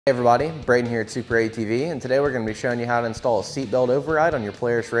Hey everybody, Braden here at SuperATV, and today we're going to be showing you how to install a seat belt override on your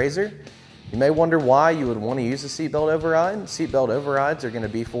Polaris RZR. You may wonder why you would want to use a seat belt override. Seat belt overrides are going to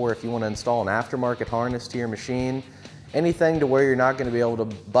be for if you want to install an aftermarket harness to your machine, anything to where you're not going to be able to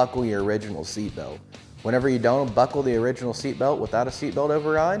buckle your original seat belt. Whenever you don't buckle the original seat belt without a seat belt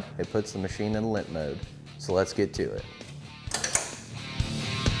override, it puts the machine in limp mode. So let's get to it.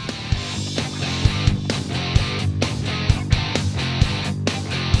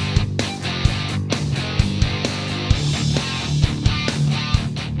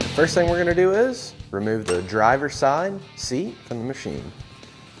 First thing we're going to do is remove the driver's side seat from the machine.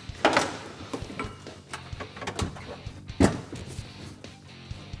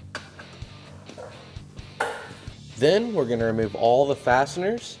 Then we're going to remove all the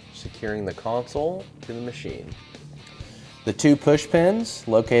fasteners securing the console to the machine. The two push pins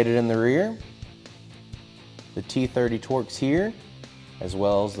located in the rear, the T30 Torx here, as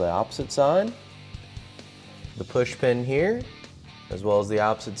well as the opposite side, the push pin here, as well as the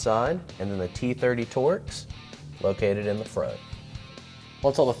opposite side, and then the T30 Torx located in the front.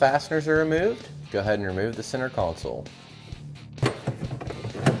 Once all the fasteners are removed, go ahead and remove the center console.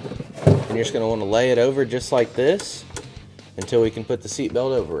 And you're just going to want to lay it over just like this until we can put the seat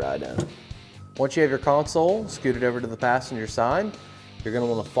belt override in. Once you have your console scooted over to the passenger side, you're going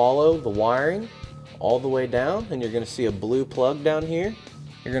to want to follow the wiring all the way down, and you're going to see a blue plug down here.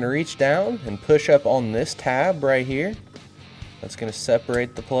 You're going to reach down and push up on this tab right here. That's going to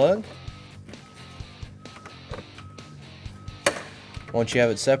separate the plug. Once you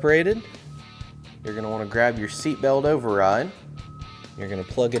have it separated, you're going to want to grab your seat belt override. You're going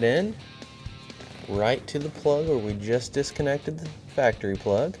to plug it in right to the plug where we just disconnected the factory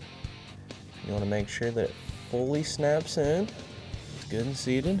plug. You want to make sure that it fully snaps in. It's good and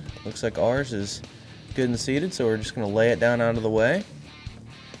seated. Looks like ours is good and seated, so we're just going to lay it down out of the way.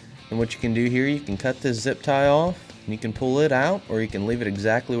 And what you can do here, you can cut this zip tie off. You can pull it out, or you can leave it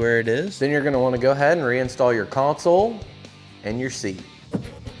exactly where it is. Then you're going to want to go ahead and reinstall your console and your seat.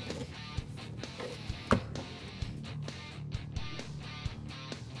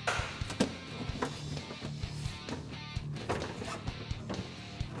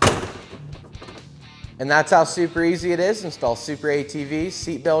 And that's how super easy it is to install SuperATV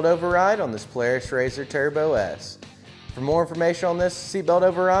Seat Belt Override on this Polaris RZR Turbo S. For more information on this seatbelt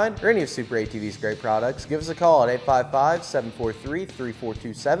override or any of SuperATV's great products, give us a call at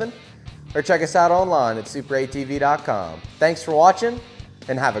 855-743-3427 or check us out online at superatv.com. Thanks for watching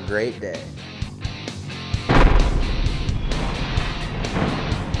and have a great day.